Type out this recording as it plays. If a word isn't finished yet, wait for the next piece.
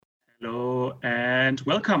and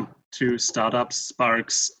welcome to Startups,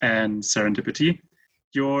 Sparks, and Serendipity,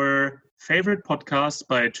 your favorite podcast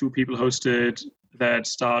by two people hosted that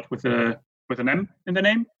start with an M in the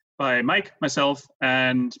name, by Mike, myself,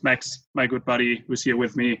 and Max, my good buddy, who's here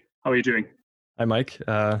with me. How are you doing? Hi, Mike.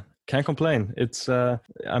 Can't complain.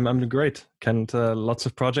 I'm great. Lots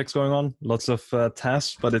of projects going on, lots of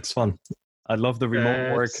tasks, but it's fun. I love the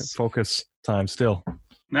remote work focus time still.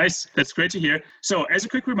 Nice. That's great to hear. So as a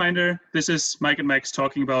quick reminder, this is Mike and Max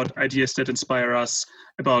talking about ideas that inspire us,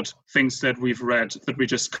 about things that we've read that we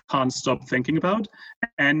just can't stop thinking about,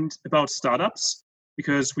 and about startups,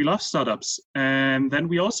 because we love startups. And then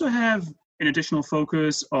we also have an additional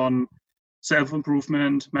focus on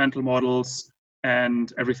self-improvement, mental models,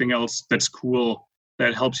 and everything else that's cool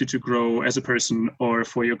that helps you to grow as a person or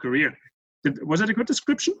for your career. Was that a good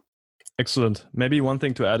description? Excellent. Maybe one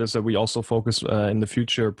thing to add is that we also focus in the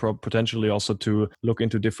future potentially also to look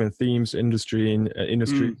into different themes, industry,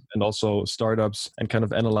 and also startups, and kind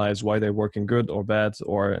of analyze why they're working good or bad,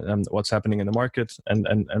 or what's happening in the market.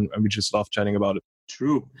 And we just love chatting about it.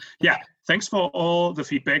 True. Yeah. Thanks for all the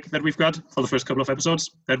feedback that we've got for the first couple of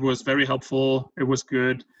episodes. That was very helpful. It was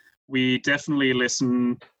good. We definitely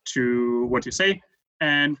listen to what you say,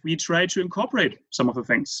 and we try to incorporate some of the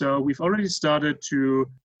things. So we've already started to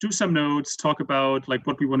do some notes, talk about like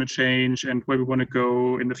what we want to change and where we want to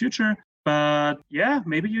go in the future. But yeah,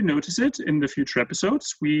 maybe you notice it in the future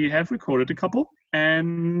episodes. We have recorded a couple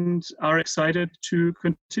and are excited to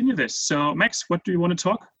continue this. So Max, what do you want to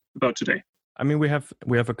talk about today? I mean, we have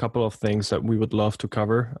a couple of things that we would love to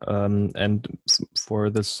cover. And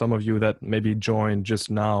for some of you that maybe joined just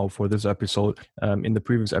now for this episode, in the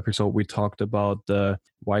previous episode, we talked about the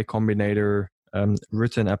Y Combinator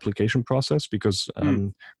written application process, because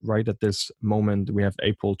right at this moment, we have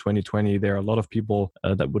April 2020, there are a lot of people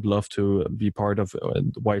that would love to be part of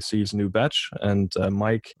YC's new batch, and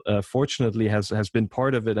Mike fortunately has been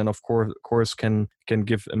part of it, and of course can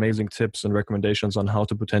give amazing tips and recommendations on how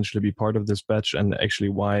to potentially be part of this batch, and actually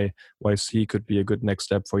why YC could be a good next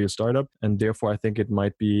step for your startup. And therefore I think it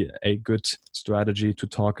might be a good strategy to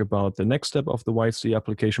talk about the next step of the YC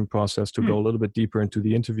application process, to go a little bit deeper into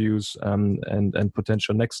the interviews and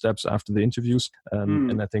potential next steps after the interviews.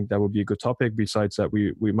 And I think that would be a good topic. Besides that,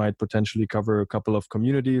 we might potentially cover a couple of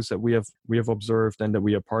communities that we have observed and that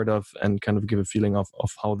we are part of, and kind of give a feeling of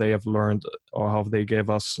how they have learned, or how they gave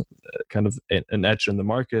us kind of an edge in the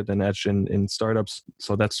market, an edge in startups.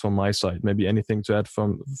 So that's from my side. Maybe anything to add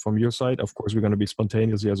from your side? Of course, we're going to be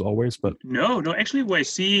spontaneous as always, but no, actually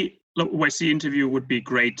YC interview would be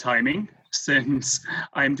great timing, since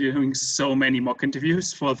I'm doing so many mock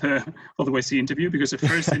interviews for the YC interview, because the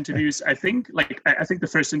first interviews, I think the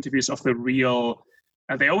first interviews of the real,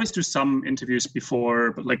 they always do some interviews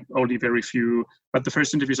before, but like only very few. But the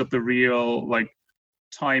first interviews of the real like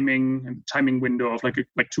timing window of like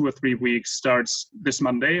 2 or 3 weeks starts this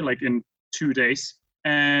Monday, like in 2 days.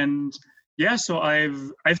 And yeah, so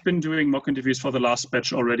I've been doing mock interviews for the last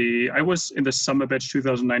batch already. I was in the summer batch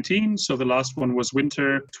 2019, so the last one was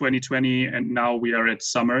winter 2020, and now we are at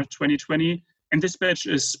summer 2020. And this batch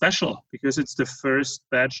is special because it's the first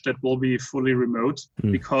batch that will be fully remote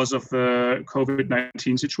because of the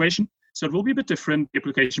COVID-19 situation. So it will be a bit different. The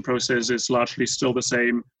application process is largely still the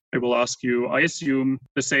same. I will ask you, I assume,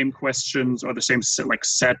 the same questions, or the same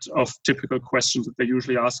set of typical questions that they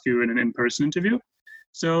usually ask you in an in-person interview.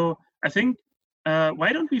 So I think,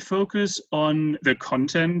 why don't we focus on the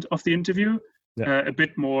content of the interview a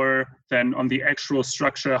bit more than on the actual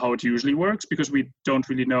structure, how it usually works, because we don't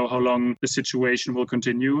really know how long the situation will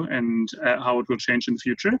continue and how it will change in the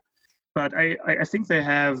future. But I think they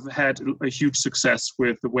have had a huge success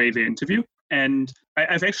with the way they interview. And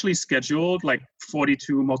I've actually scheduled like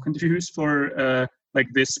 42 mock interviews for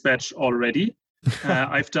this batch already.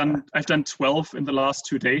 I've done 12 in the last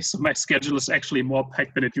 2 days, so my schedule is actually more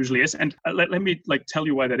packed than it usually is. And let me tell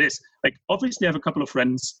you why that is. Obviously, I have a couple of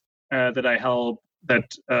friends that I help that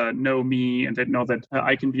know me and that know that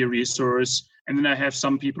I can be a resource. And then I have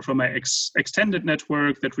some people from my extended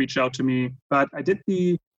network that reach out to me. But I did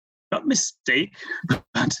not mistake,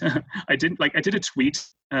 but I did a tweet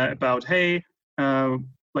about, hey,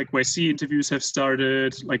 YC interviews have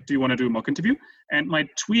started, do you want to do a mock interview? And my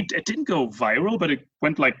tweet, it didn't go viral, but it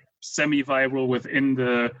went semi-viral within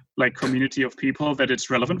the community of people that it's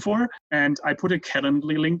relevant for. And I put a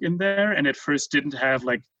Calendly link in there, and at first didn't have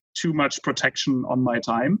too much protection on my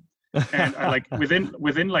time. And I, within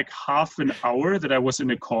half an hour that I was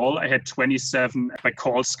in a call, I had 27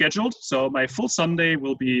 calls scheduled. So my full Sunday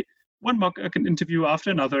will be one mock interview after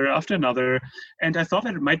another. And I thought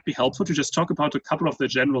that it might be helpful to just talk about a couple of the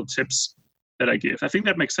general tips that I give. I think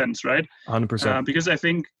that makes sense, right? 100%. Because I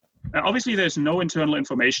think obviously there's no internal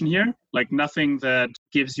information here, like nothing that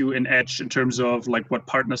gives you an edge in terms of like what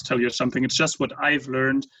partners tell you or something. It's just what I've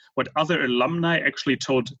learned, what other alumni actually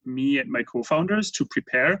told me and my co-founders to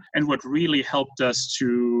prepare, and what really helped us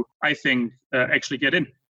to, I think, actually get in.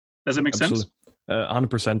 Does it make sense?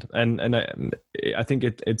 100%, and I think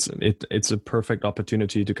it's a perfect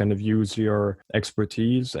opportunity to kind of use your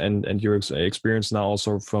expertise and your experience now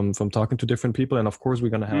also from talking to different people. And of course we're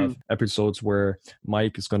going to have episodes where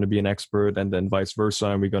Mike is going to be an expert and then vice versa,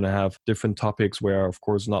 and we're going to have different topics where of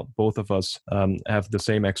course not both of us have the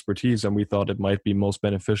same expertise, and we thought it might be most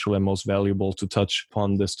beneficial and most valuable to touch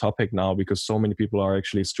upon this topic now, because so many people are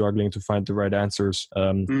actually struggling to find the right answers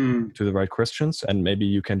to the right questions, and maybe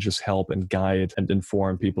you can just help and guide and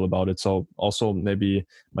inform people about it. So also maybe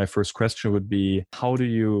my first question would be, how do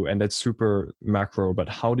you, and that's super macro, but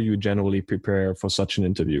how do you generally prepare for such an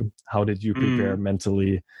interview? How did you prepare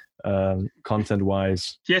mentally, content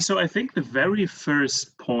wise? Yeah, so I think the very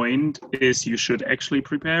first point is you should actually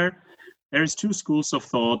prepare. There's two schools of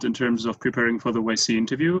thought in terms of preparing for the YC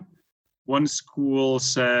interview. One school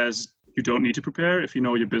says you don't need to prepare if you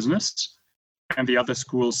know your business, and the other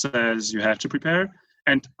school says you have to prepare.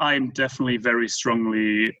 And I'm definitely very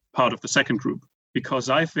strongly part of the second group, because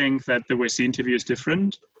I think that the YC interview is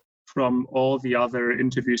different from all the other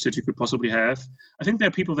interviews that you could possibly have. I think there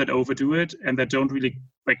are people that overdo it and that don't really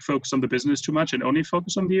like focus on the business too much and only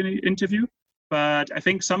focus on the interview. But I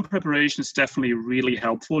think some preparation is definitely really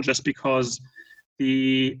helpful, just because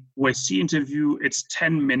the YC interview, it's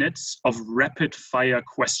 10 minutes of rapid fire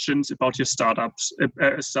questions about your startup,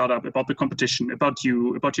 about the competition, about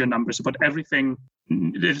you, about your numbers, about everything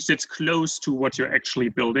that's close to what you're actually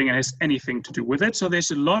building and has anything to do with it. So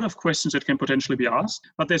there's a lot of questions that can potentially be asked,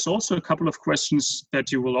 but there's also a couple of questions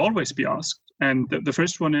that you will always be asked. And the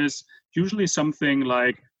first one is usually something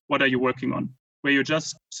like, what are you working on? Where you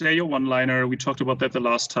just say your one-liner. We talked about that the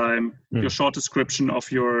last time, your short description of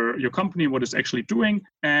your company, what it's actually doing.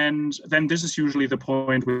 And then this is usually the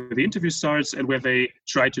point where the interview starts and where they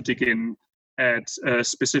try to dig in at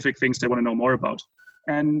specific things they want to know more about.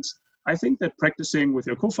 And I think that practicing with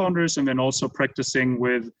your co-founders and then also practicing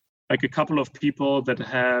with like a couple of people that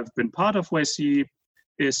have been part of YC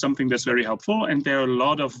is something that's very helpful. And there are a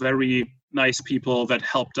lot of very nice people that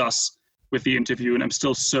helped us with the interview. And I'm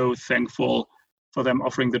still so thankful for them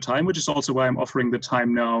offering the time, which is also why I'm offering the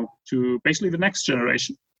time now to basically the next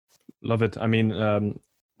generation. Love it. I mean,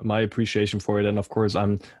 my appreciation for it, and of course,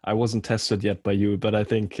 I wasn't tested yet by you, but I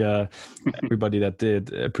think everybody that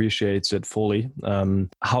did appreciates it fully.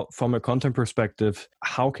 How, from a content perspective,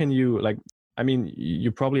 how can you I mean,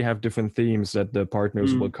 you probably have different themes that the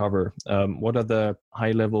partners will cover. What are the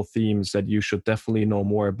high-level themes that you should definitely know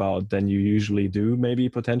more about than you usually do, maybe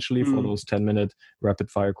potentially for those 10-minute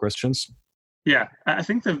rapid-fire questions? Yeah, I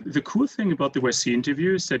think the cool thing about the YC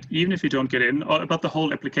interview is that even if you don't get in, or about the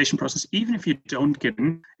whole application process, even if you don't get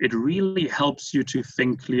in, it really helps you to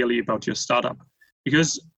think clearly about your startup,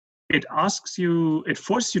 because it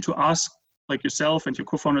forces you to ask like yourself and your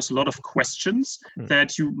co-founders a lot of questions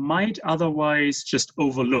that you might otherwise just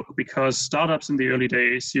overlook, because startups in the early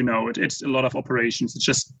days, it's a lot of operations. It's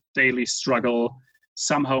just daily struggle,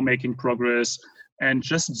 somehow making progress. And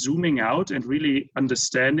just zooming out and really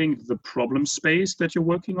understanding the problem space that you're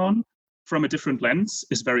working on from a different lens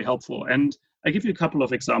is very helpful. And I give you a couple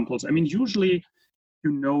of examples. I mean, usually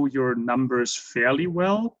you know your numbers fairly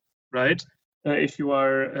well, right? If you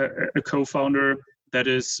are a co-founder that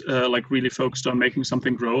is like really focused on making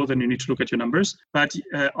something grow, then you need to look at your numbers. But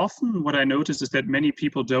often what I notice is that many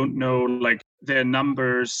people don't know like their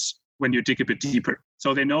numbers when you dig a bit deeper.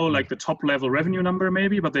 So they know like the top level revenue number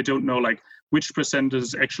maybe, but they don't know like which percentage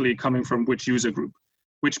is actually coming from which user group,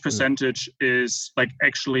 which percentage is like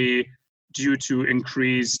actually due to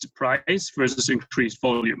increased price versus increased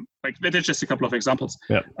volume. Like that's just a couple of examples.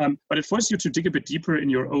 Yeah. But it forces you to dig a bit deeper in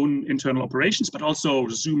your own internal operations, but also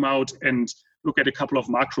zoom out and look at a couple of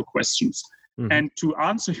macro questions. And to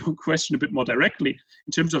answer your question a bit more directly,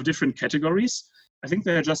 in terms of different categories, I think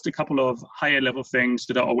there are just a couple of higher level things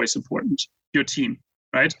that are always important. Your team,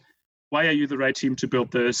 right? Why are you the right team to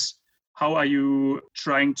build this? How are you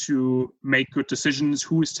trying to make good decisions?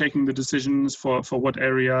 Who is taking the decisions for what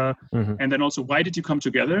area? And then also, why did you come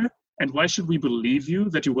together? And why should we believe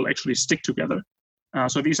you that you will actually stick together?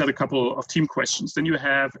 So these are the couple of team questions. Then you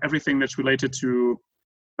have everything that's related to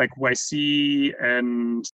like YC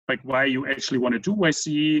and like why you actually want to do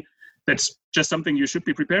YC. That's just something you should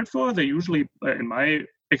be prepared for. They usually, in my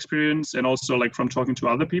experience, and also like from talking to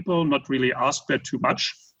other people, not really ask that too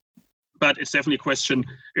much. But it's definitely a question,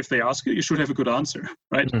 if they ask you should have a good answer,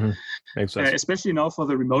 right? Mm-hmm. Makes sense. Especially now for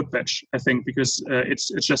the remote batch, I think, because it's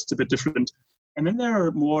just a bit different. And then there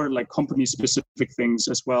are more like company-specific things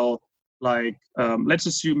as well. Like, let's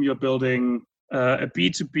assume you're building a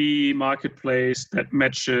B2B marketplace that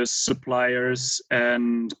matches suppliers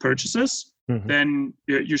and purchases. Mm-hmm. Then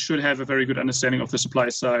you should have a very good understanding of the supply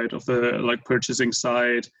side, of the like purchasing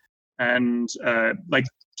side, and like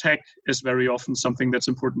tech is very often something that's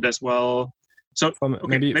important as well. So one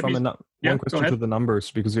question to the numbers,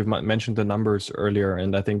 because you've mentioned the numbers earlier,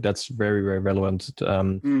 and I think that's very, very relevant.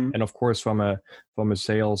 And of course, from a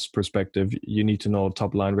sales perspective, you need to know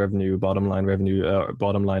top line revenue, bottom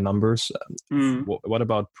line numbers. What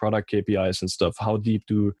about product KPIs and stuff? How deep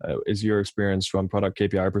is your experience from product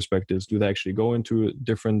KPI perspectives? Do they actually go into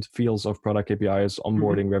different fields of product KPIs,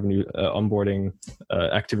 onboarding revenue, onboarding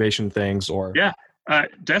activation things, or? Yeah,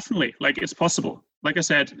 definitely. Like, it's possible. Like I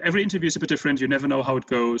said, every interview is a bit different. You never know how it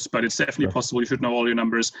goes, but it's definitely possible. You should know all your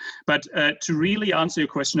numbers. But to really answer your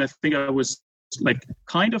question, I think I was like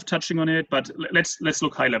kind of touching on it, but let's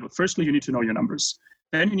look high level. Firstly, you need to know your numbers.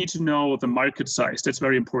 Then you need to know the market size. That's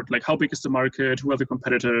very important. Like, how big is the market? Who are the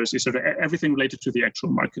competitors? Everything related to the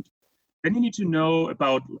actual market. Then you need to know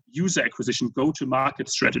about user acquisition, go-to-market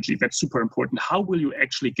strategy. That's super important. How will you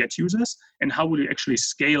actually get users, and how will you actually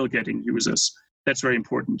scale getting users? That's very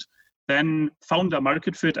important. Then founder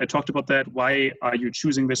market fit, I talked about that. Why are you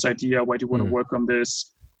choosing this idea? Why do you want to work on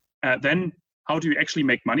this? Then how do you actually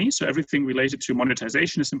make money? So everything related to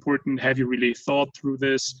monetization is important. Have you really thought through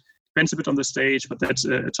this? Depends a bit on the stage, but that's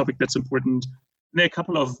a topic that's important. And there are a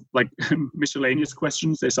couple of like miscellaneous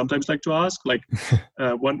questions they sometimes like to ask. Like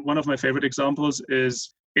one of my favorite examples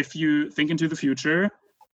is, if you think into the future,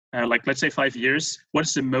 like let's say 5 years, what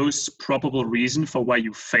is the most probable reason for why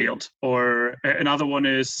you failed? Or another one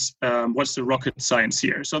is, what's the rocket science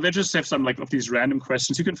here? So they just have some like of these random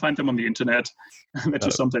questions. You can find them on the internet that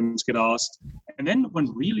just sometimes get asked. And then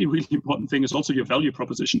one really, really important thing is also your value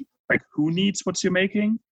proposition. Like, who needs what you're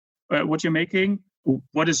making?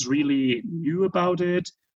 What is really new about it?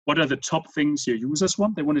 What are the top things your users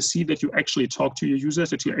want? They want to see that you actually talk to your users,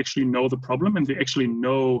 that you actually know the problem, and they actually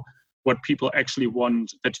know what people actually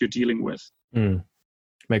want that you're dealing with.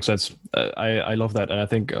 Makes sense. I love that. And I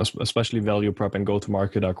think especially value prop and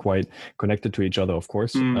go-to-market are quite connected to each other, of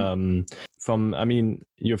course. You've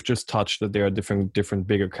just touched that there are different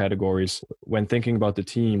bigger categories. When thinking about the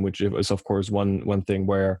team, which is of course one thing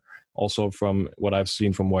where also from what I've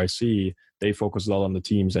seen from YC, they focus a lot on the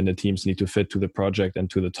teams, and the teams need to fit to the project and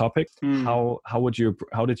to the topic. How did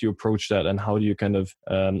you approach that, and how do you kind of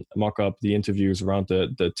mock up the interviews around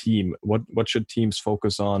the team? What should teams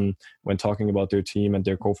focus on when talking about their team and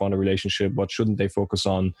their co-founder relationship? What shouldn't they focus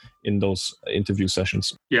on in those interview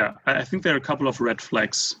sessions? Yeah, I think there are a couple of red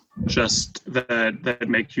flags just that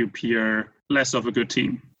make you appear less of a good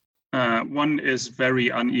team. One is very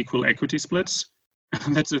unequal equity splits.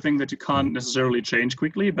 That's the thing that you can't necessarily change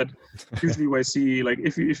quickly, but usually I see, like,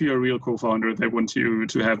 if you're a real co-founder, they want you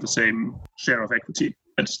to have the same share of equity.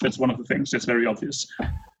 That's one of the things that's very obvious.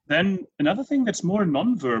 Then another thing that's more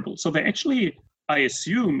non-verbal. So they actually, I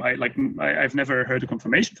assume, I've never heard a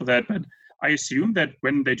confirmation for that, but I assume that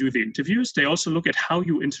when they do the interviews, they also look at how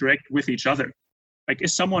you interact with each other. Like,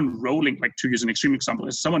 is someone rolling, like, to use an extreme example,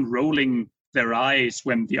 is someone rolling their eyes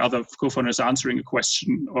when the other co-founder is answering a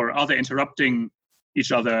question, or are they interrupting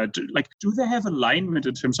each other? Do they have alignment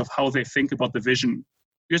in terms of how they think about the vision?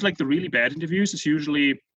 Because like the really bad interviews is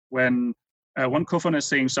usually when one co-founder is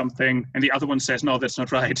saying something and the other one says, no, that's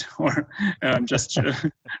not right, or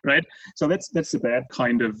right. So that's the bad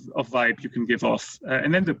kind of vibe you can give off.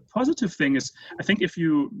 And then the positive thing is, I think if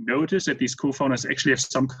you notice that these co-founders actually have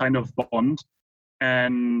some kind of bond,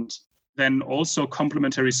 and then also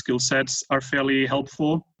complementary skill sets are fairly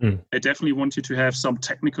helpful. They definitely want you to have some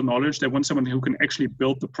technical knowledge. They want someone who can actually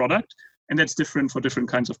build the product. And that's different for different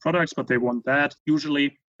kinds of products, but they want that.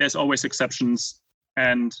 Usually there's always exceptions.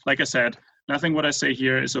 And like I said, nothing what I say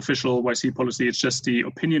here is official YC policy. It's just the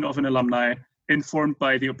opinion of an alumni informed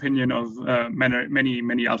by the opinion of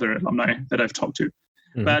many other alumni that I've talked to.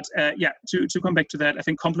 But to come back to that, I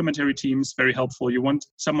think complementary teams, very helpful. You want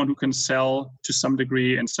someone who can sell to some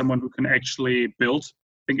degree and someone who can actually build.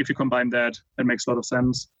 I think if you combine that, that makes a lot of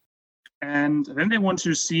sense. And then they want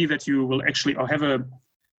to see that you will actually, or have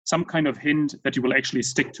some kind of hint that you will actually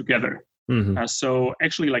stick together. So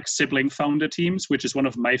actually like sibling founder teams, which is one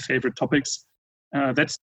of my favorite topics.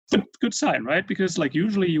 That's a good sign, right? Because like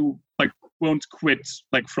usually you like won't quit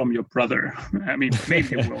like from your brother. I mean, maybe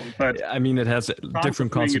you will, but I mean, it has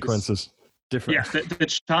different consequences. The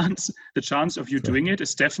chance of you doing it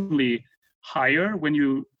is definitely higher when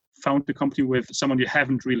you found the company with someone you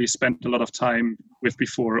haven't really spent a lot of time with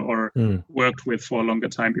before or worked with for a longer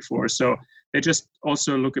time before. So they just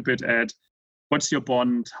also look a bit at what's your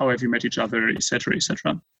bond, how have you met each other, etc.,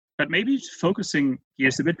 etc. But maybe focusing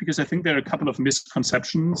gears a bit, because I think there are a couple of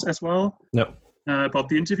misconceptions as well. Yep. About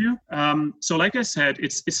the interview. So like I said,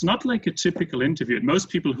 it's not like a typical interview. Most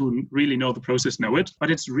people who really know the process know it, but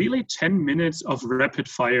it's really 10 minutes of rapid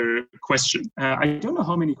fire question. I don't know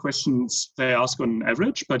how many questions they ask on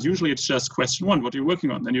average, but usually it's just question one, what are you working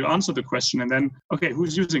on? Then you answer the question and then, okay,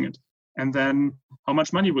 who's using it? And then how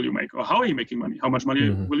much money will you make? Or how are you making money? How much money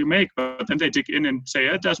will you make? But then they dig in and say,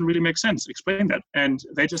 it doesn't really make sense. Explain that. And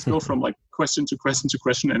they just go from like question to question to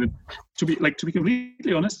question. And to be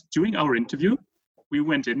completely honest, during our interview, we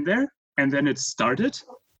went in there and then it started.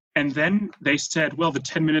 And then they said, well, the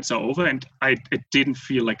 10 minutes are over. And it didn't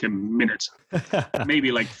feel like a minute,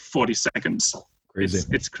 maybe like 40 seconds. Crazy.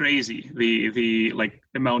 It's crazy, the like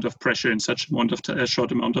amount of pressure in such a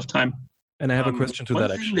short amount of time. And I have a question to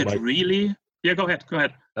that actually. Yeah, go ahead.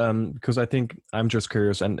 Because I think I'm just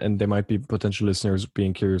curious, and there might be potential listeners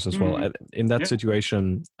being curious as well. In that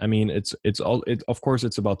situation, I mean, of course,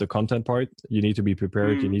 it's about the content part. You need to be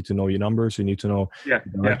prepared. You need to know your numbers. You need to know the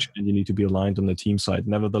direction, and you need to be aligned on the team side.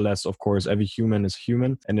 Nevertheless, of course, every human is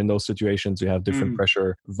human, and in those situations, you have different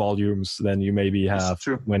pressure volumes than you maybe have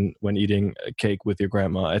when eating a cake with your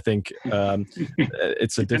grandma. I think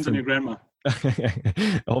it's a depends different. on your grandma.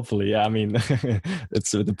 Hopefully, yeah. I mean, it's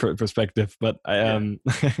the perspective, but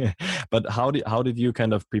but how did you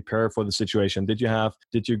kind of prepare for the situation? Did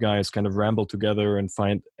you guys kind of ramble together and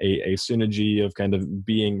find a synergy of kind of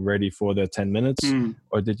being ready for the 10 minutes,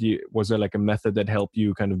 or was there like a method that helped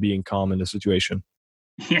you kind of being calm in the situation?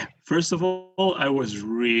 Yeah, first of all, I was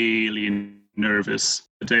really nervous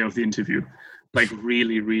the day of the interview, like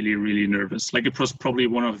really, really, really nervous. Like it was probably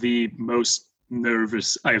one of the most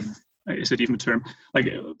nervous is it even a term?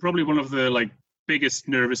 Like probably one of the like biggest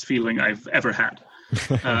nervous feeling I've ever had.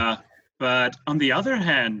 But on the other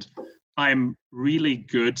hand, I'm really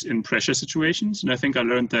good in pressure situations. And I think I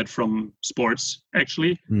learned that from sports,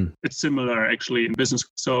 actually. It's similar actually in business.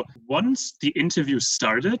 So once the interview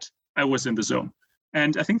started, I was in the zone.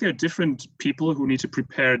 And I think there are different people who need to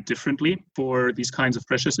prepare differently for these kinds of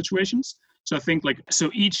pressure situations. So I think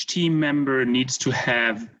each team member needs to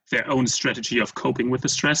have their own strategy of coping with the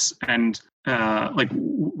stress. And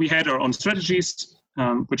we had our own strategies,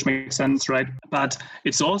 which makes sense, right? But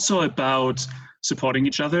it's also about supporting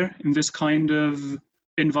each other in this kind of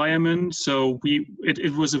environment. So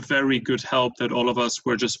it was a very good help that all of us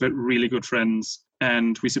were just really good friends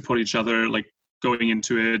and we support each other like going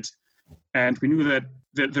into it. And we knew that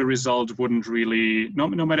the result wouldn't really, no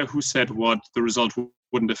matter who said what, the result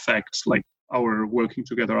wouldn't affect like our working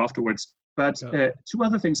together afterwards. But two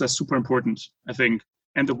other things are super important, I think.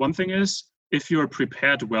 And the one thing is, if you're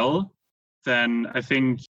prepared well, then I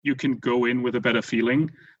think you can go in with a better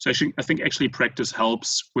feeling. So I think actually practice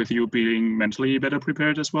helps with you being mentally better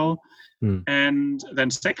prepared as well. And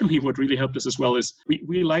then secondly, what really helped us as well is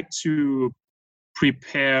we like to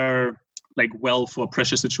prepare like well for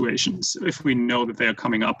pressure situations if we know that they are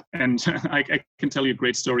coming up. And I can tell you a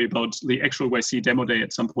great story about the actual YC demo day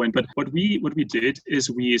at some point. But what we did is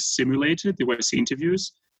we simulated the YC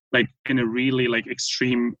interviews like in a really like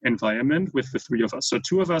extreme environment with the three of us. So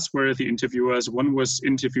two of us were the interviewers. One was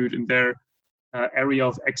interviewed in their area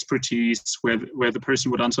of expertise where the person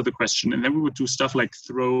would answer the question. And then we would do stuff like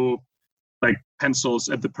throw like pencils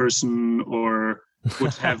at the person, or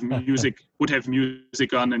would have music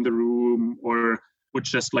on in the room, or would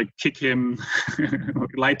just like kick him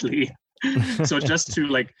lightly. So just to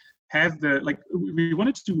like have we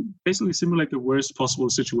wanted to basically simulate the worst possible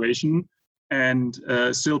situation and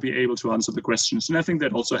still be able to answer the questions. And I think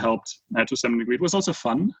that also helped to some degree. It was also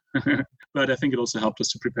fun, but I think it also helped us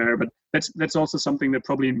to prepare. But that's also something that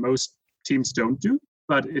probably most teams don't do,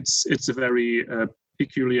 but it's a very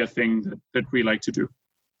peculiar thing that we like to do.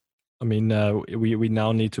 I mean, we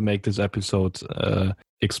now need to make this episode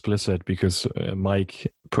explicit because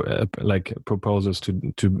Mike proposes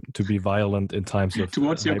to be violent in times of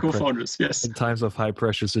towards your co-founders, yes, in times of high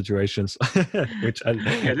pressure situations.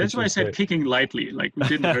 That's why I said kicking lightly, like we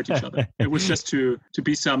didn't hurt each other. It was just to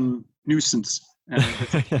be some nuisance.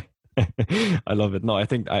 I love it. No, I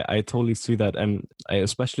think I totally see that, and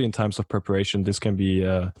especially in times of preparation, this can be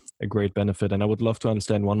a great benefit. And I would love to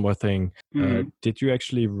understand one more thing. Did you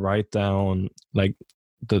actually write down like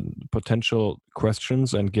the potential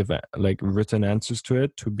questions and give like written answers to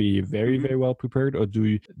it to be very, very well prepared, or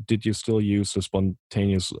did you still use a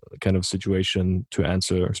spontaneous kind of situation to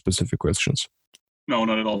answer specific questions? No,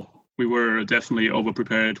 not at all. we were definitely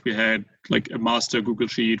over-prepared. We had like a master Google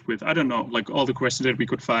Sheet with, I don't know, like all the questions that we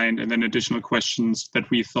could find, and then additional questions that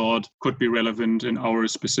we thought could be relevant in our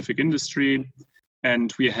specific industry.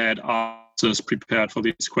 And we had answers prepared for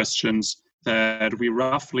these questions that we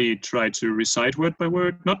roughly tried to recite word by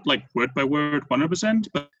word, not like word by word 100%,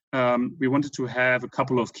 but we wanted to have a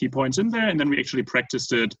couple of key points in there, and then we actually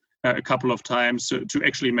practiced it a couple of times to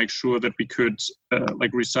actually make sure that we could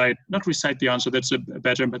not recite the answer, that's a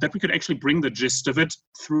bad term, but that we could actually bring the gist of it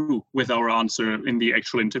through with our answer in the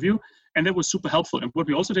actual interview. And that was super helpful. And what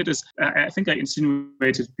we also did is, I think I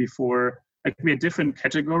insinuated before, like we had different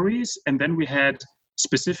categories, and then we had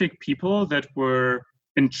specific people that were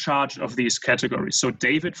in charge of these categories. So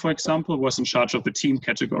David, for example, was in charge of the team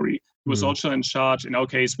category. He was also in charge, in our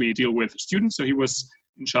case, we deal with students, so he was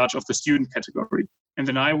in charge of the student category. And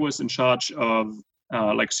then I was in charge of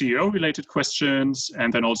like CEO related questions,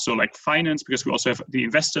 and then also like finance, because we also have the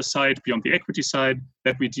investor side beyond the equity side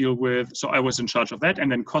that we deal with. So I was in charge of that.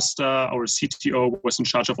 And then Costa, our CTO, was in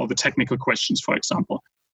charge of all the technical questions, for example.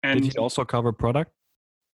 And did he also cover product?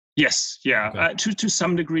 Yes, yeah. Okay. To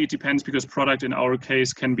some degree, it depends, because product in our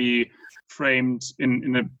case can be framed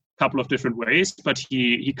in a couple of different ways, but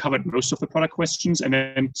he covered most of the product questions, and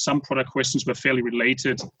then some product questions were fairly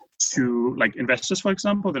related to like investors, for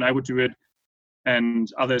example, then I would do it,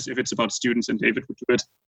 and others, if it's about students, and David would do it.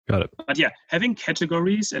 Got it. But yeah, having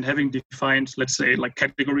categories and having defined, let's say, like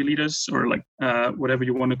category leaders or like whatever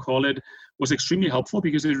you want to call it, was extremely helpful,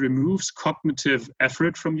 because it removes cognitive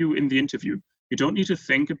effort from you in the interview. You don't need to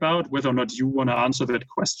think about whether or not you want to answer that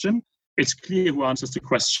question. It's clear who answers the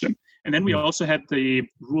question. And then we also had the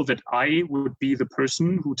rule that I would be the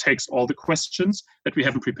person who takes all the questions that we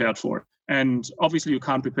haven't prepared for. And obviously you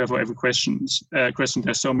can't prepare for every question.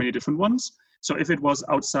 There's so many different ones. So if it was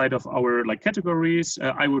outside of our like categories,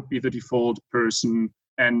 I would be the default person.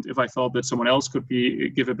 And if I thought that someone else could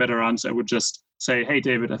give a better answer, I would just say, hey,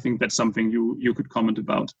 David, I think that's something you could comment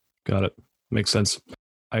about. Got it. Makes sense.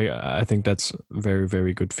 I think that's very,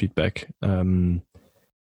 very good feedback.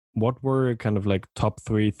 What were kind of like top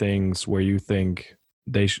 3 things where you think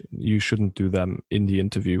you shouldn't do them in the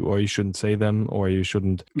interview, or you shouldn't say them, or you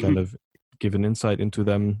shouldn't kind of give an insight into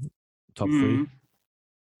them? Top 3.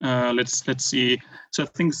 Let's see. So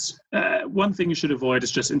one thing you should avoid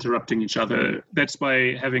is just interrupting each other. That's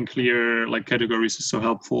why having clear like categories is so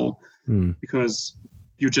helpful, because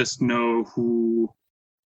you just know who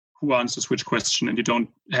answers which question, and you don't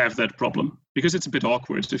have that problem, because it's a bit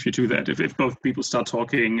awkward if you do that. If both people start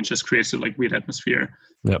talking, it just creates a like weird atmosphere.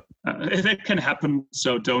 Yep. That can happen,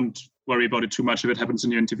 so don't worry about it too much if it happens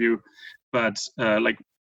in your interview. But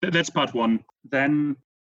that's part 1. Then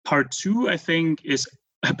part 2, I think, is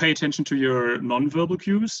pay attention to your nonverbal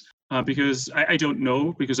cues, because I don't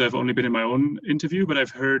know, because I've only been in my own interview, but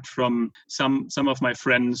I've heard from some of my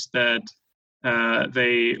friends that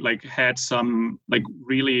they like had some like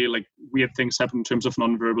really like weird things happen in terms of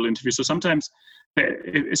nonverbal interviews. So sometimes,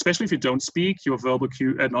 especially if you don't speak, your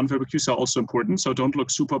nonverbal cues are also important. So don't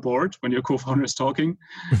look super bored when your co-founder is talking,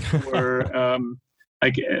 or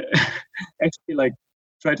actually like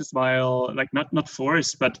try to smile, like not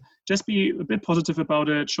force, but just be a bit positive about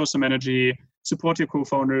it. Show some energy. Support your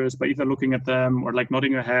co-founders by either looking at them or like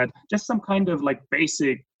nodding your head. Just some kind of like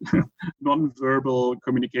basic non-verbal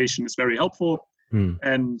communication is very helpful.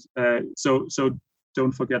 And so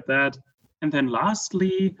don't forget that. And then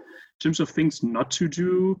lastly, in terms of things not to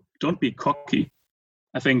do, don't be cocky.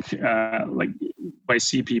 I think like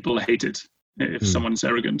YC people hate it if someone's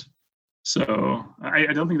arrogant. So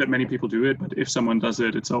I don't think that many people do it, but if someone does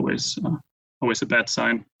it, it's always a bad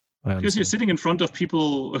sign. Because you're sitting in front of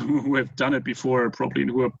people who have done it before, probably,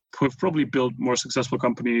 and who have probably built more successful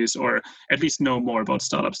companies, or at least know more about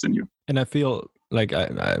startups than you. And I feel like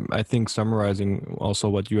I think summarizing also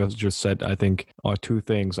what you have just said, I think are 2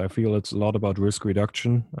 things. I feel it's a lot about risk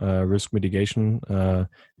reduction, risk mitigation.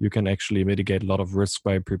 You can actually mitigate a lot of risk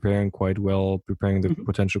by preparing quite well, preparing the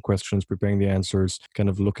potential questions, preparing the answers, kind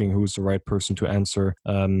of looking who's the right person to answer.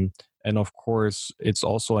 And of course, it's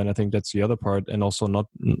also, and I think that's the other part, and also not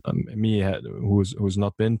me, who's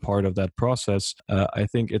not been part of that process. I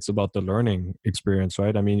think it's about the learning experience,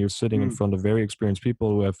 right? I mean, you're sitting in front of very experienced people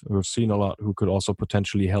who have seen a lot, who could also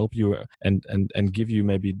potentially help you and give you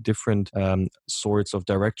maybe different sorts of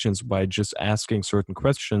directions by just asking certain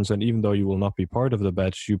questions. And even though you will not be part of the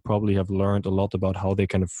batch, you probably have learned a lot about how they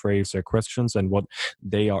kind of phrase their questions and what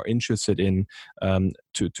they are interested in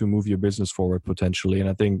to move your business forward potentially. And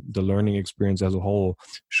I think the learning experience as a whole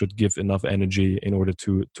should give enough energy in order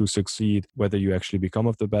to succeed, whether you actually become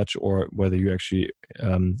of the batch or whether you actually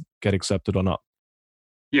get accepted or not.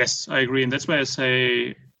 Yes, I agree. And that's why I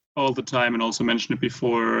say all the time, and also mentioned it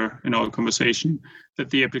before in our conversation, that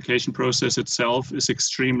the application process itself is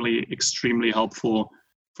extremely, extremely helpful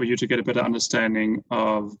for you to get a better understanding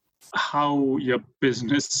of how your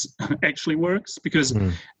business actually works. Because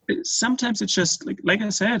sometimes it's just like I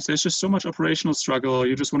said, there's just so much operational struggle.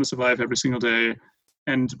 You just want to survive every single day.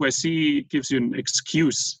 And YC gives you an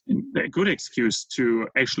excuse, a good excuse to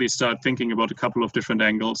actually start thinking about a couple of different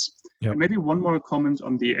angles. Yep. And maybe one more comment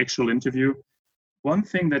on the actual interview. One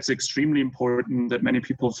thing that's extremely important that many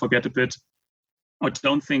people forget a bit or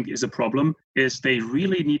don't think is a problem is they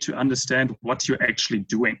really need to understand what you're actually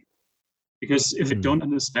doing. Because if they don't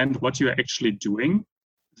understand what you're actually doing,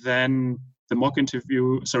 then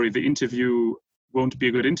the interview won't be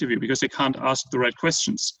a good interview because they can't ask the right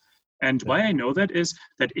questions. And why I know that is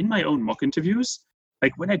that in my own mock interviews,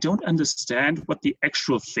 like when I don't understand what the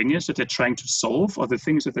actual thing is that they're trying to solve or the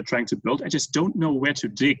things that they're trying to build, I just don't know where to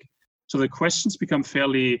dig. So the questions become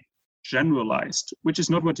fairly generalized, which is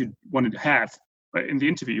not what you want to have in the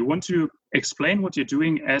interview. You want to explain what you're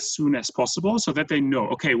doing as soon as possible so that they know,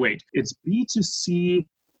 okay, wait, it's B2C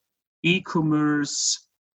e-commerce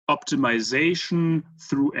optimization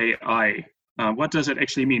through AI. What does that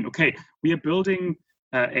actually mean? Okay, we are building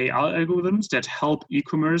AI algorithms that help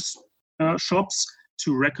e-commerce shops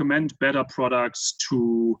to recommend better products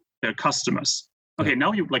to their customers. Okay,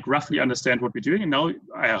 now you roughly understand what we're doing, and now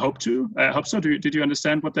I hope so. Did you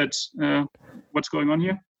understand what's going on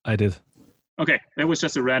here? I did. Okay, that was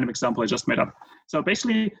just a random example I just made up. So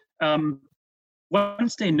basically,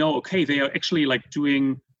 once they know, okay, they are actually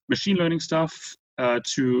doing machine learning stuff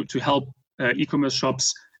to help e-commerce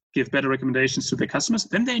shops give better recommendations to their customers,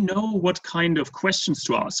 then they know what kind of questions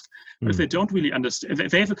to ask. But if they don't really understand,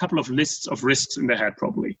 they have a couple of lists of risks in their head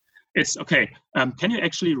probably. It's, okay, can you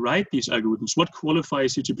actually write these algorithms? What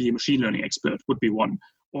qualifies you to be a machine learning expert would be one.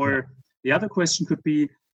 Or the other question could be,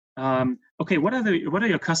 okay, what are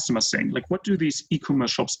your customers saying? What do these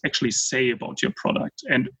e-commerce shops actually say about your product?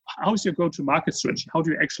 And how's your go-to-market strategy? How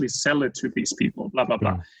do you actually sell it to these people? Blah, blah,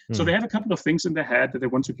 blah. So they have a couple of things in their head that they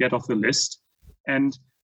want to get off the list. And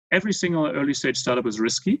every single early stage startup is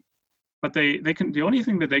risky, but the only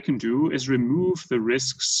thing that they can do is remove the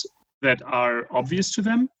risks that are obvious to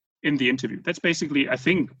them in the interview. That's basically, I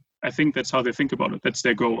think that's how they think about it. That's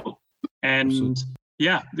their goal. And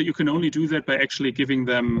that you can only do that by actually giving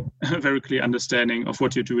them a very clear understanding of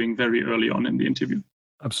what you're doing very early on in the interview.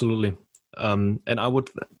 Absolutely. And I would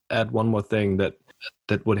add one more thing that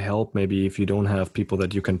would help, maybe if you don't have people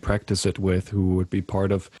that you can practice it with who would be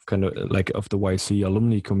part of kind of of the YC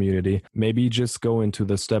alumni community. Maybe just go into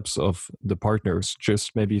the steps of the partners.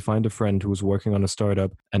 Just maybe find a friend who's working on a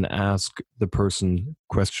startup and ask the person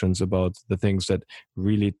questions about the things that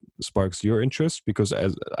really sparks your interest, because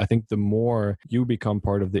as I think the more you become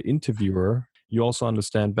part of the interviewer, you also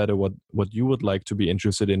understand better what you would like to be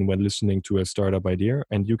interested in when listening to a startup idea.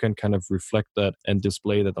 And you can kind of reflect that and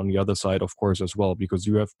display that on the other side, of course, as well, because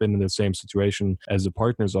you have been in the same situation as the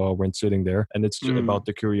partners are when sitting there. And it's about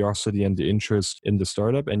the curiosity and the interest in the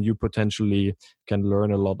startup. And you potentially can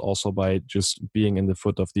learn a lot also by just being in the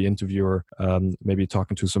foot of the interviewer, maybe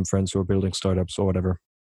talking to some friends who are building startups or whatever.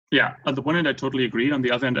 Yeah, on the one hand, I totally agree. On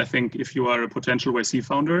the other hand, I think if you are a potential YC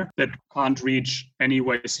founder that can't reach any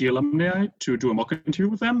YC alumni to do a mock interview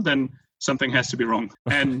with them, then something has to be wrong.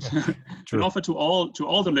 And an offer to all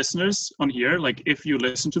the listeners on here, if you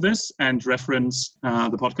listen to this and reference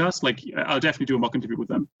the podcast, I'll definitely do a mock interview with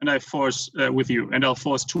them, and I force with you, and I'll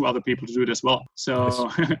force 2 other people to do it as well.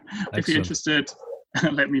 So if you're interested,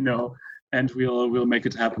 let me know, and we'll make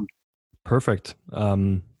it happen. Perfect.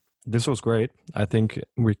 This was great. I think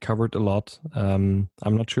we covered a lot. I'm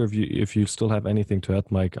not sure if you still have anything to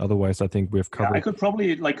add, Mike. Otherwise, I think we've covered. Yeah, I could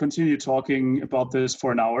probably continue talking about this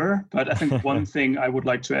for an hour, but I think one thing I would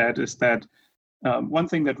like to add is that one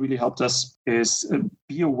thing that really helped us is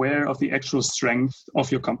be aware of the actual strength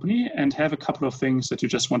of your company and have a couple of things that you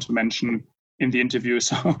just want to mention in the interview.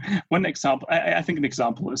 So one example, I think an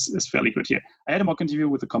example is fairly good here. I had a mock interview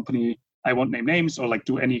with a company. I won't name names or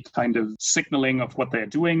do any kind of signaling of what they're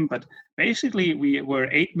doing, but basically we were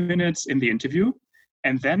 8 minutes in the interview,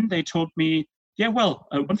 and then they told me,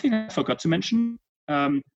 one thing I forgot to mention,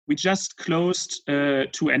 we just closed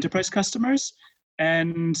 2 enterprise customers,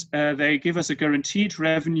 and they give us a guaranteed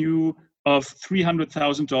revenue of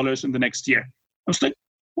 $300,000 in the next year. I was like,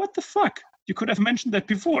 what the fuck? You could have mentioned that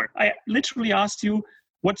before. I literally asked you,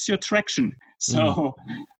 what's your traction? So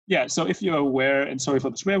so if you're aware, and sorry for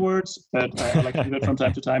the swear words, but I like to do that from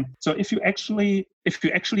time to time. So if you actually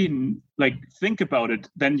think about it,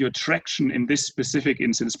 then your traction in this specific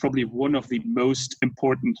instance is probably one of the most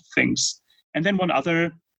important things. And then one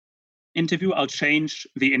other interview, I'll change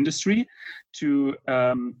the industry to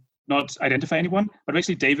not identify anyone. But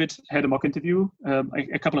basically, David had a mock interview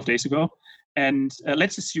a couple of days ago. And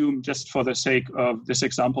let's assume, just for the sake of this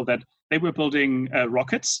example, that they were building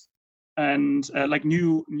rockets and like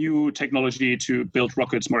new technology to build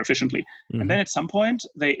rockets more efficiently. Mm-hmm. And then at some point,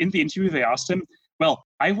 in the interview, they asked him, well,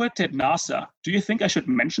 I worked at NASA. Do you think I should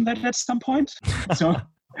mention that at some point? So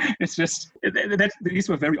it's just, these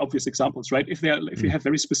were very obvious examples, right? If you have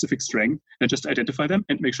very specific strength, then just identify them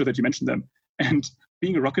and make sure that you mention them. And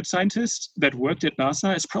being a rocket scientist that worked at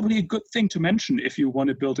NASA is probably a good thing to mention if you want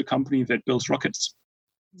to build a company that builds rockets.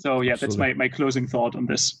 So yeah, Absolutely. That's my closing thought on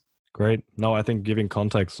this. Great. No, I think giving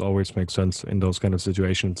context always makes sense in those kind of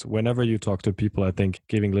situations. Whenever you talk to people, I think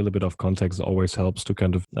giving a little bit of context always helps to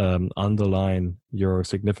kind of underline your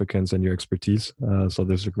significance and your expertise. So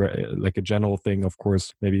there's a general thing, of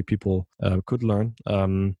course, maybe people could learn.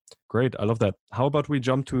 Great. I love that. How about we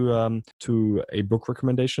jump to a book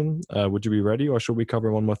recommendation? Would you be ready, or should we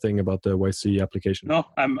cover one more thing about the YC application? No,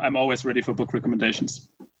 I'm always ready for book recommendations.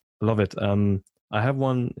 Love it. I have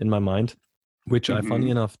one in my mind, which I,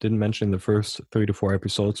 funny enough, didn't mention in the first 3 to 4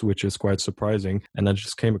 episodes, which is quite surprising. And I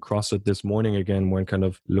just came across it this morning again when kind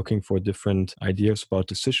of looking for different ideas about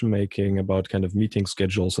decision-making, about kind of meeting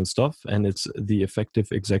schedules and stuff. And it's The Effective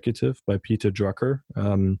Executive by Peter Drucker.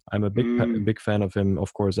 I'm a big fan of him,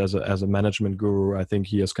 of course, as a management guru. I think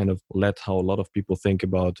he has kind of led how a lot of people think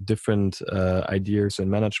about different ideas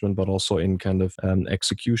in management, but also in kind of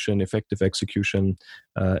execution, effective execution.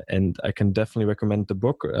 And I can definitely recommend the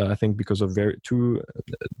book, I think, because of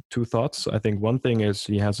two thoughts. I think one thing is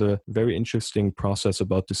he has a very interesting process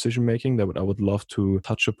about decision making that I would love to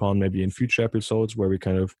touch upon maybe in future episodes, where we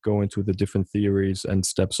kind of go into the different theories and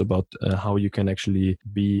steps about how you can actually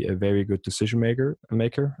be a very good decision maker.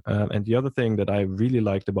 And the other thing that I really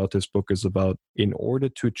liked about this book is about, in order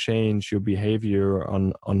to change your behavior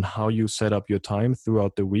on how you set up your time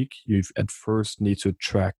throughout the week, you at first need to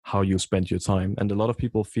track how you spend your time. And a lot of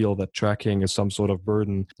people feel that tracking is some sort of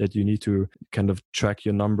burden, that you need to kind of track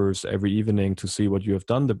your numbers every evening to see what you have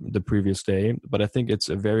done the previous day. But I think it's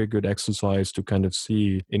a very good exercise to kind of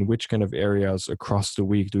see in which kind of areas across the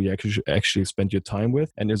week do you actually spend your time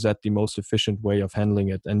with, and is that the most efficient way of handling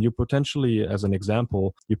it. And you potentially, as an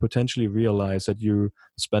example, realize that you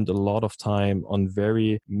spend a lot of time on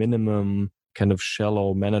very minimum kind of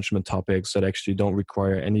shallow management topics that actually don't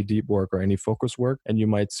require any deep work or any focus work. And you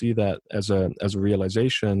might see that as a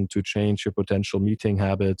realization to change your potential meeting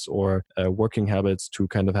habits or working habits to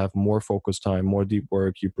kind of have more focus time, more deep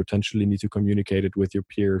work. You potentially need to communicate it with your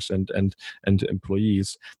peers and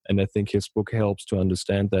employees. And I think his book helps to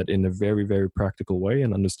understand that in a very, very practical way,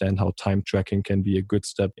 and understand how time tracking can be a good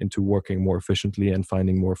step into working more efficiently and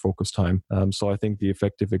finding more focus time. So I think The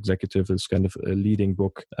Effective Executive is kind of a leading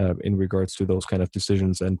book in regards to those kind of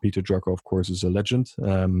decisions. And Peter Drucker, of course, is a legend.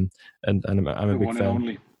 And I'm a big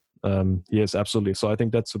fan. Yes, absolutely. So I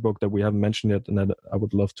think that's a book that we haven't mentioned yet, and that I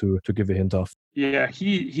would love to give a hint of. Yeah,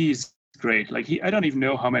 he's great. Like I don't even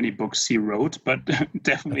know how many books he wrote, but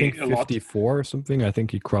definitely I think 54 or something. I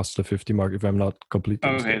think he crossed the 50 mark, if I'm not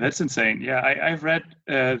completely mistaken. Okay, that's insane. Yeah, I've read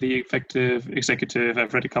The Effective Executive.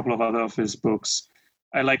 I've read a couple of other of his books.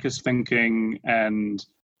 I like his thinking, and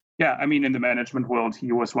yeah, I mean, in the management world,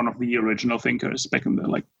 he was one of the original thinkers back in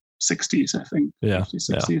the 60s, I think. Yeah.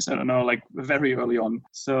 50s, 60s, I don't know, very early on.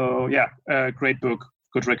 So yeah, great book,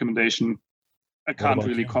 good recommendation. I can't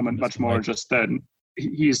really comment much more, just that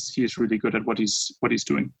he's really good at what he's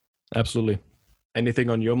doing. Absolutely.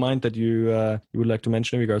 Anything on your mind that you would like to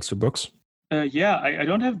mention in regards to books? Yeah, I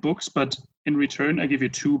don't have books, but in return, I give you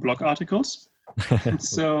 2 blog articles.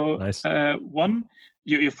 So nice. One,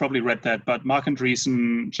 you've probably read that, but Marc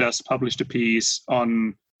Andreessen just published a piece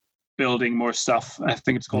on building more stuff. I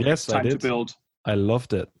think it's called Time to Build. I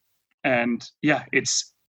loved it. And yeah,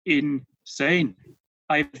 it's insane.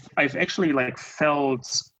 I've actually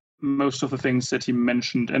felt most of the things that he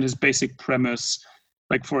mentioned and his basic premise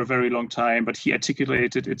for a very long time, but he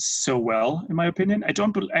articulated it so well, in my opinion. I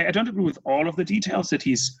don't agree with all of the details that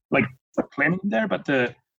he's planning there, but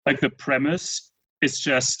the premise is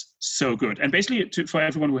just so good. And basically, for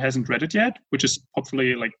everyone who hasn't read it yet, which is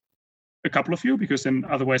hopefully a couple of you, because then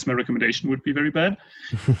otherwise my recommendation would be very bad.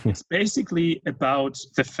 It's basically about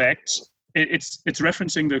the fact, it's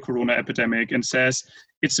referencing the corona epidemic, and says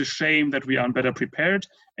it's a shame that we aren't better prepared.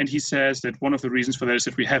 And he says that one of the reasons for that is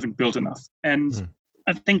that we haven't built enough. And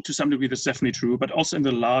I think to some degree that's definitely true, but also in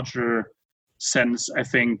the larger sense, I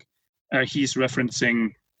think he's referencing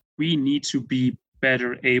we need to be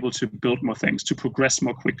better able to build more things, to progress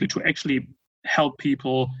more quickly, to actually help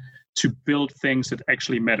people to build things that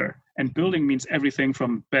actually matter. And building means everything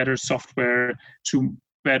from better software to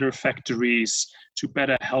better factories to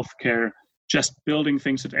better healthcare, just building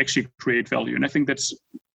things that actually create value. And I think that's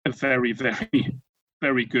a very, very,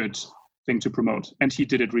 very good thing to promote. And he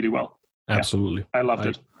did it really well. Absolutely. Yeah, I loved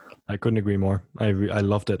it. I couldn't agree more. I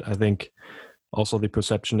loved it. I think also the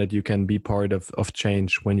perception that you can be part of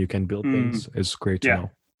change when you can build things is great to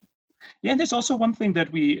know. Yeah, and there's also one thing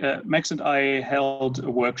that we, Max and I held a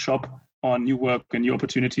workshop on new work and new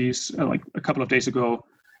opportunities like a couple of days ago.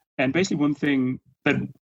 And basically one thing that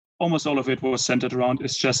almost all of it was centered around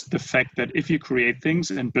is just the fact that if you create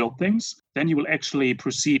things and build things, then you will actually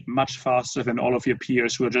proceed much faster than all of your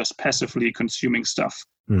peers who are just passively consuming stuff.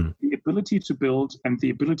 The ability to build and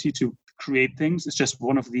the ability to create things is just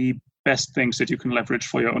one of the best things that you can leverage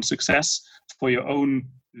for your own success, for your own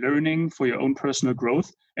learning, for your own personal growth,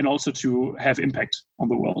 and also to have impact on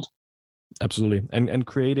the world. Absolutely. And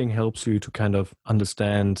creating helps you to kind of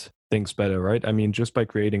understand things better, right? I mean, just by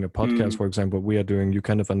creating a podcast, for example, we are doing, you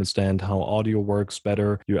kind of understand how audio works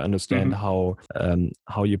better. You understand how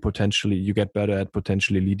you get better at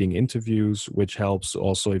potentially leading interviews, which helps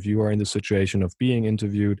also if you are in the situation of being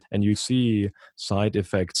interviewed and you see side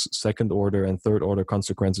effects, second order and third order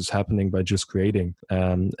consequences happening by just creating.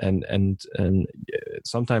 And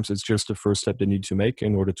sometimes it's just the first step they need to make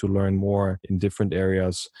in order to learn more in different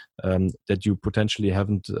areas that you potentially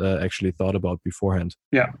haven't actually thought about beforehand.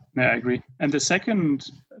 Yeah, I agree. And the second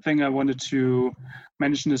thing I wanted to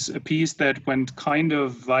mention is a piece that went kind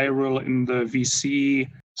of viral in the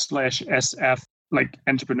VC/SF like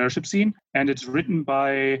entrepreneurship scene. And it's written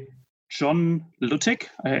by John Luttig.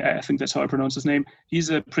 I think that's how I pronounce his name.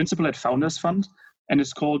 He's a principal at Founders Fund, and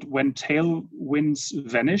it's called When Tailwinds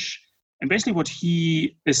Vanish. And basically what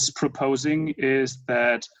he is proposing is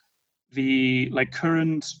that the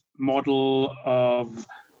current model of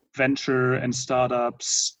venture and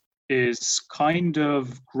startups is kind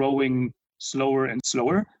of growing slower and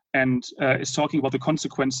slower, and is talking about the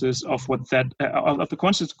consequences of the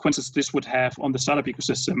consequences this would have on the startup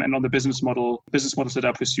ecosystem and on the business models that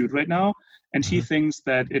are pursued right now. And he thinks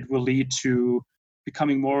that it will lead to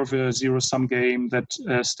becoming more of a zero-sum game, that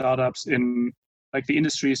startups in the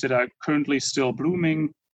industries that are currently still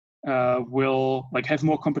blooming will have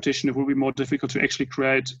more competition. It will be more difficult to actually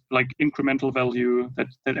create incremental value that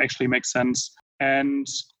actually makes sense. And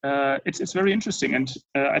it's very interesting. And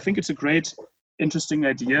I think it's a great, interesting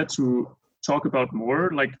idea to talk about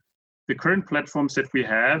more. The current platforms that we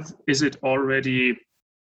have, is it already,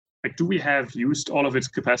 do we have used all of its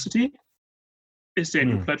capacity? Is there a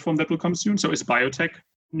new platform that will come soon? So is biotech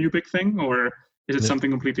a new big thing, or is it something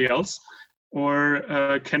completely else?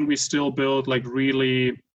 Or can we still build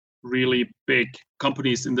really, really big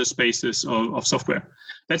companies in the spaces of software?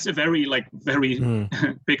 That's a very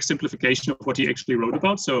big simplification of what he actually wrote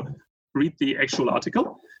about. So read the actual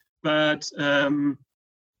article. But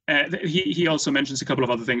he also mentions a couple of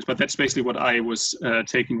other things, but that's basically what I was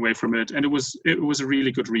taking away from it. And it was a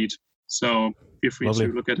really good read. So feel free to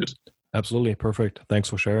look at it. Absolutely. Perfect. Thanks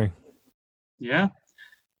for sharing. Yeah.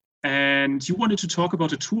 And you wanted to talk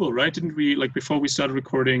about a tool, right? Didn't we? Before we started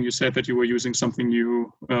recording, you said that you were using something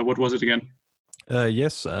new. What was it again?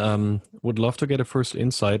 Yes, would love to get a first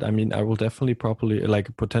insight. I mean, I will definitely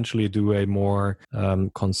potentially do a more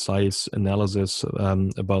concise analysis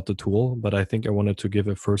about the tool, but I think I wanted to give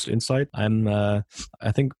a first insight. I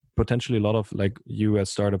think potentially a lot of you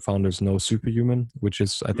as startup founders know Superhuman, which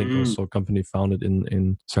is I think also a company founded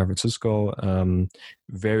in San Francisco.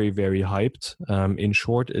 Very, very hyped. In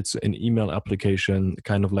short, it's an email application,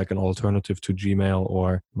 kind of like an alternative to Gmail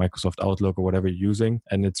or Microsoft Outlook or whatever you're using,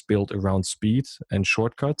 and it's built around speed and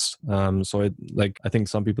shortcuts. So it, I think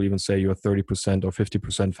some people even say you're 30% or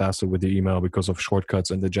 50% faster with the email because of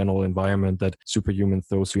shortcuts and the general environment that Superhuman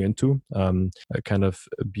throws you into. Kind of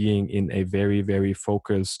being in a very, very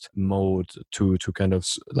focused mode to kind of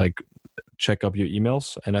check up your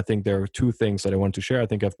emails. And I think there are two things that I want to share. I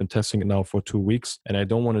think I've been testing it now for 2 weeks, and I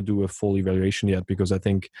don't want to do a full evaluation yet because I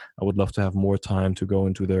think I would love to have more time to go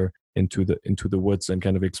into the woods and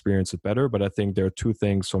kind of experience it better. But I think there are two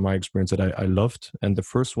things from my experience that I loved. And the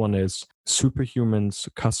first one is Superhuman's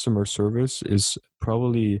customer service is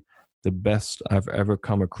probably the best I've ever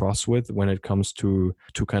come across with when it comes to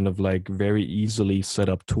kind of like very easily set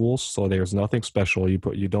up tools. So there's nothing special.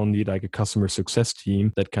 You don't need like a customer success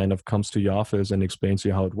team that kind of comes to your office and explains to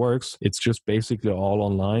you how it works. It's just basically all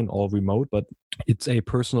online, all remote, but it's a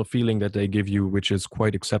personal feeling that they give you, which is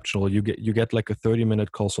quite exceptional. You get like a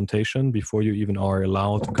 30-minute consultation before you even are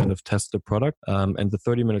allowed to kind of test the product. And the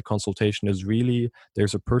 30-minute consultation is really,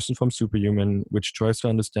 there's a person from Superhuman which tries to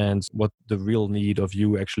understand what the real need of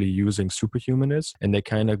you actually using Superhuman is. And they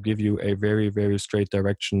kind of give you a very, very straight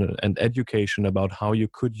direction and education about how you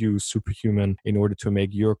could use Superhuman in order to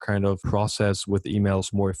make your kind of process with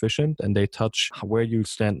emails more efficient. And they touch where you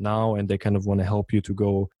stand now, and they kind of want to help you to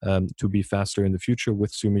go to be faster in the future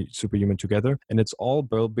with Superhuman together. And it's all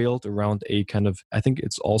built around a kind of, I think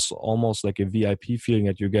it's also almost like a VIP feeling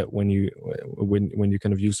that you get when you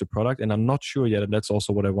kind of use the product. And I'm not sure yet, and that's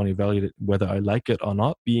also what I want to evaluate, whether I like it or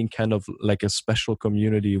not, being kind of like a special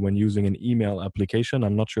community when using an email application.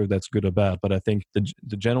 I'm not sure if that's good or bad, but I think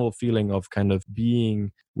the general feeling of kind of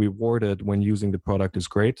being rewarded when using the product is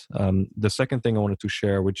great. The second thing I wanted to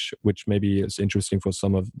share, which maybe is interesting for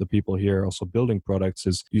some of the people here also building products,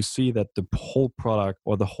 is you see that the whole product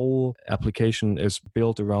or the whole application is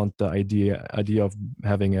built around the idea of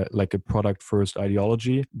having a product first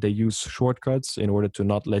ideology. They use shortcuts in order to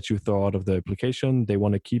not let you throw out of the application. They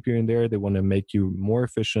want to keep you in there. They want to make you more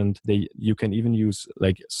efficient. You can even use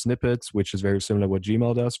like snippets, which is very similar to what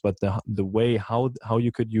Gmail does, but the way how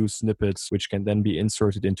you could use snippets, which can then be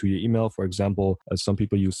inserted into your email. For example, some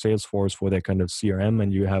people use Salesforce for their kind of CRM,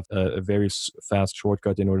 and you have a very fast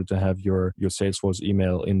shortcut in order to have your Salesforce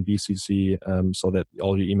email in BCC, so that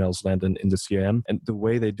all your emails land in the CRM. And the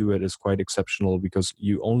way they do it is quite exceptional, because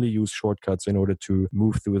you only use shortcuts in order to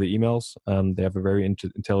move through the emails. They have a very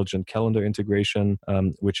intelligent calendar integration,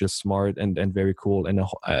 which is smart and very cool.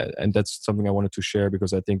 And that's something I wanted to share,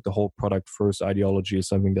 because I think the whole product first ideology is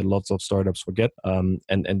something that lots of startups forget,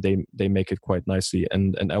 and they make it quite nicely.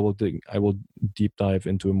 And I will deep dive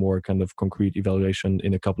into a more kind of concrete evaluation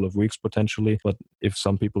in a couple of weeks potentially. But if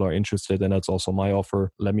some people are interested, and that's also my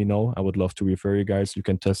offer, let me know. I would love to refer you guys. You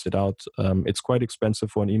can test it out. It's quite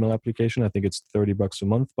expensive for an email application. I think it's $30 a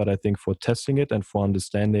month, but I think for testing it and for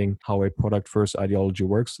understanding how a product first ideology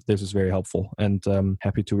works, this is very helpful. And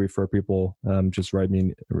happy to refer people. Just write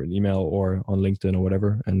me an email or on LinkedIn or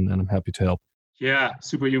whatever, and I'm happy to help. Yeah,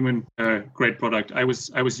 Superhuman, great product. I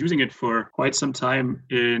was using it for quite some time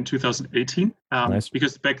in 2018, Nice.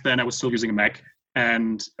 Because back then I was still using a Mac,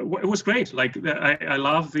 and it was great. Like I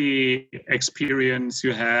love the experience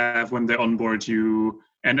you have when they onboard you.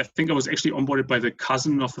 And I think I was actually onboarded by the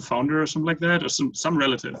cousin of the founder or something like that, or some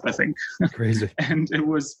relative, I think. Crazy. And it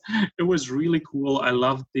was really cool. I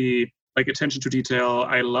love the attention to detail.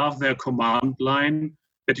 I love their command line,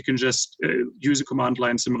 that you can just use a command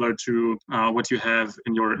line similar to what you have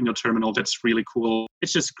in your terminal. That's really cool.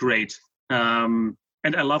 It's just great. And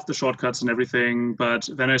I love the shortcuts and everything, but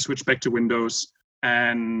then I switched back to Windows.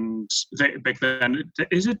 And back then,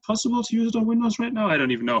 is it possible to use it on Windows right now? I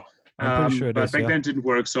don't even know. I'm pretty sure it but is, back yeah. then it didn't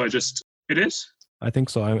work, so it is? I think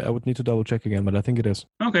so. I would need to double check again, but I think it is.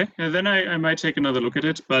 Okay, then I might take another look at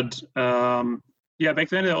it. But yeah, back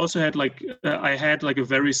then I also had I had a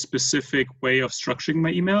very specific way of structuring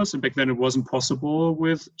my emails, and back then it wasn't possible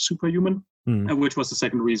with Superhuman, which was the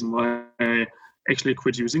second reason why I actually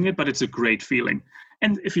quit using it. But it's a great feeling,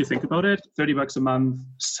 and if you think about it, $30 a month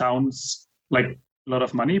sounds like a lot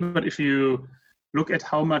of money, but if you look at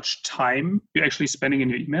how much time you're actually spending in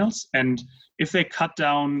your emails, and if they cut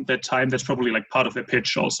down that time, that's probably part of their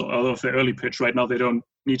pitch also, out of their early pitch. Right now they don't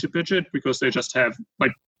need to pitch it because they just have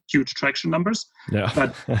huge traction numbers. Yeah.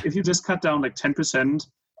 But if you just cut down 10%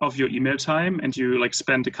 of your email time, and you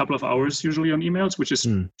spend a couple of hours usually on emails, which is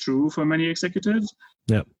true for many executives,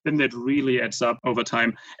 then that really adds up over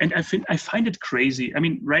time. And I find it crazy. I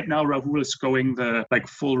mean, right now Rahul is going the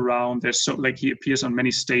full round. There's he appears on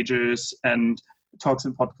many stages and talks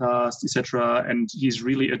in podcasts, etc. And he's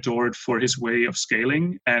really adored for his way of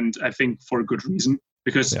scaling, and I think for a good reason.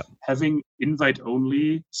 Because having invite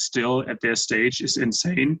only still at their stage is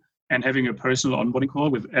insane, and having a personal onboarding call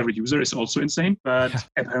with every user is also insane. But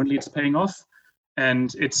apparently it's paying off,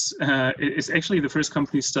 and it's actually the first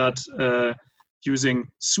company start using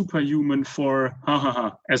Superhuman for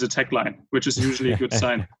as a tagline, which is usually a good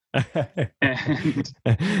sign.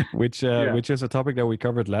 Which is a topic that we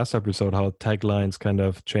covered last episode, how taglines kind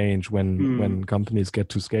of change when companies get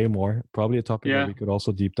to scale more. Probably a topic that we could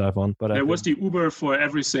also deep dive on. But there was the Uber for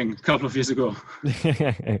everything a couple of years ago.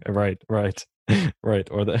 right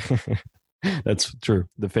or the that's true,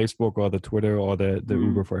 the Facebook or the Twitter or the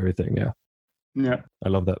Uber for everything. Yeah. I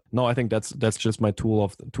love that. No, I think that's just my tool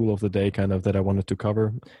of the day, kind of, that I wanted to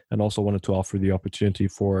cover, and also wanted to offer the opportunity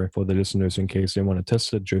for the listeners, in case they want to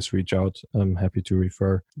test it, just reach out. I'm happy to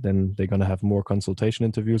refer. Then they're gonna have more consultation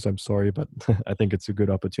interviews. I'm sorry, but I think it's a good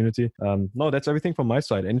opportunity. No, that's everything from my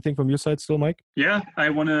side. Anything from your side still, Mike? Yeah, I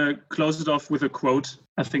want to close it off with a quote.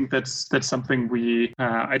 I think that's something we.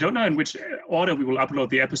 I don't know in which order we will upload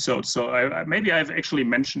the episode, so maybe I've actually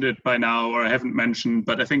mentioned it by now, or I haven't mentioned,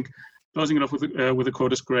 but I think closing it off with a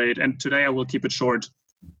quote is great. And today I will keep it short.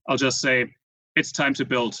 I'll just say, it's time to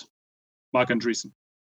build. Marc Andreessen.